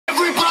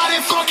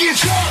fucking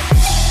jump.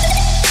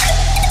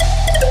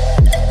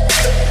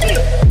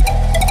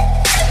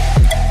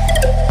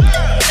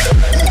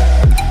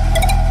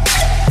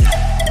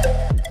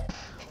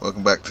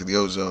 Welcome back to the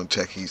Ozone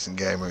Techies and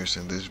Gamers.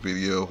 In this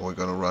video we're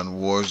going to run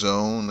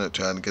Warzone,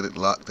 trying to get it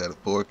locked at a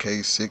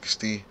 4K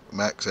 60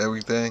 max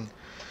everything.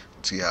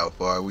 See how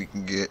far we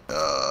can get.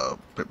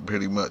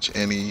 Pretty much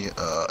any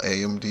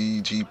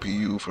AMD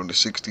GPU from the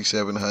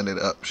 6700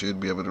 up should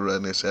be able to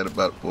run this at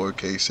about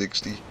 4K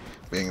 60,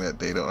 being that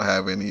they don't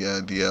have any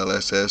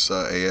DLSS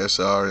or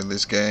ASR in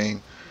this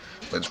game.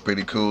 But it's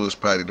pretty cool. It's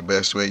probably the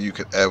best way you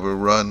could ever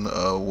run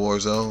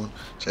Warzone.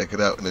 Check it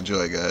out and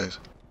enjoy, guys.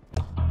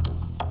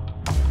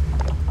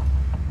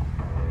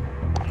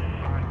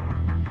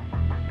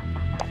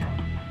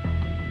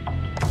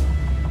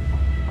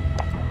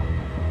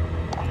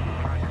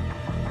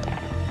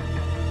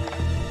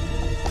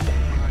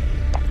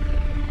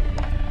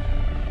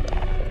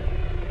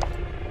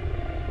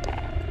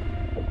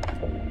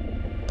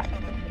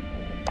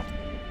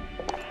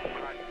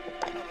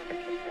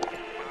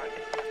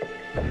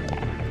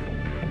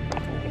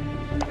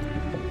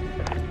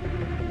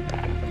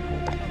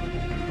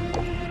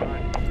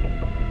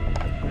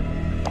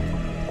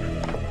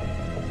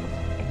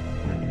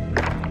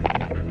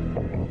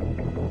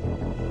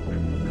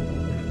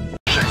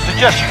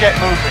 Suggest you get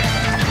moving.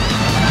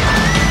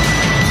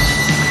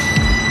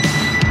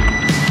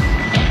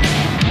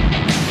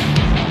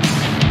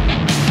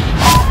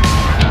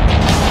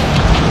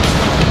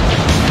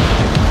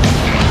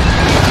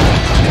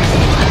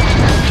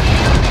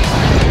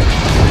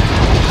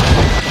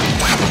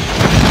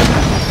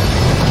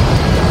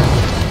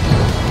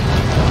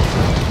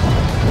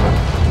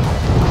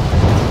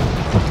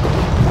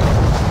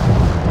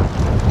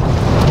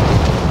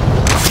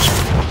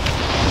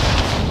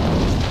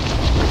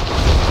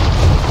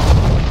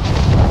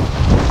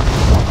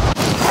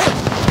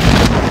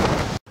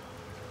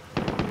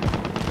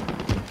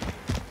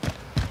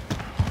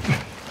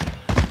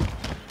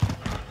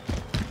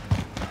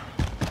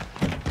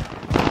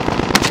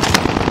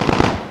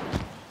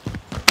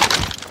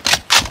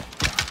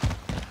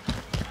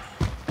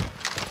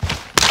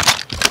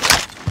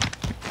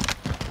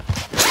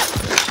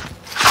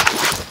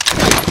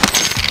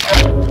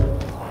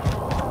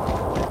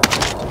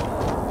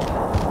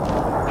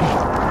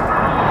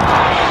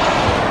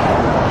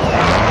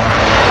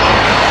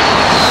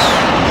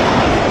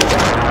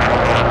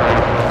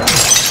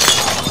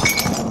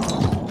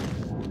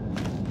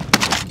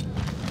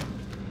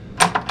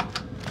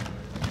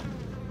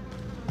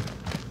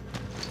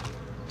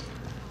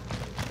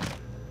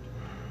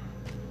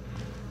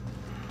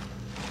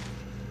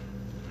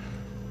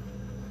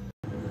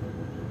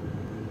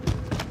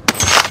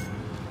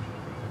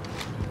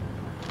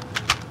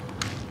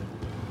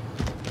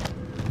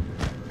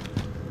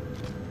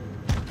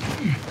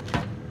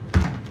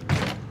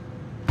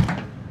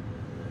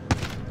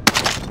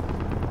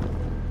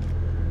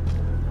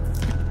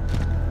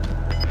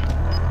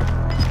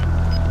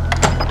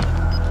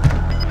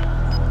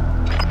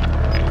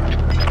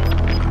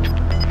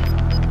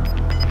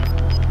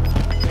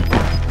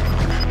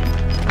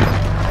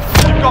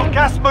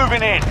 Gas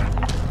moving in.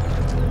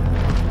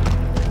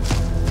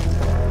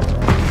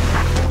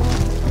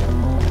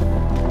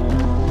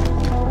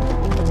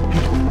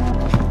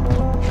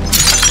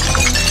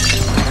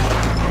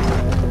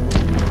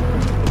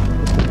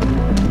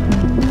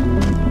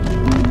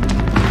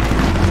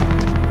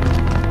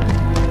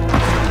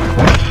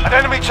 An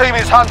enemy team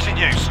is hunting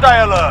you.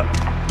 Stay alert.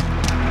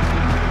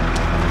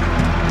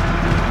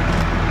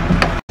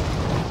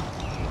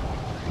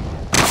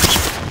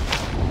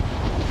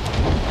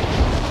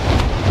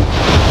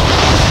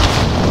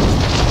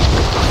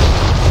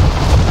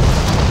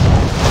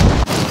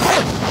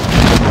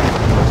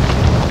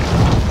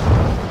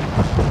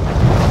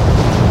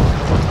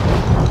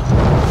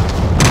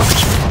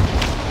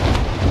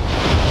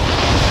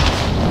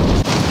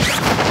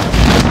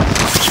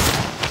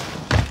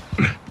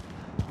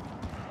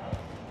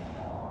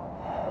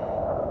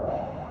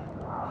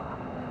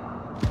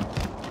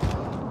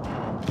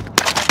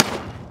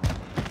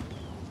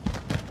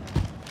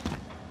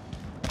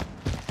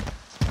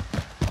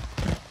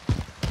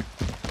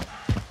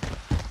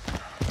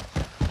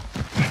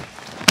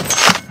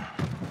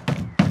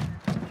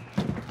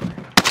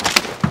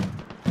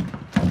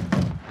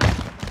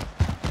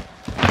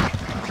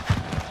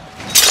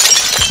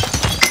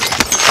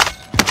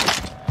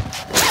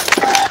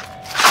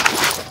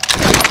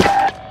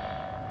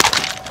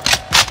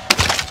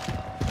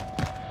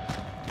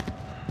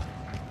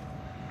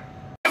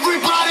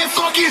 Everybody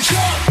fucking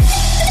jump.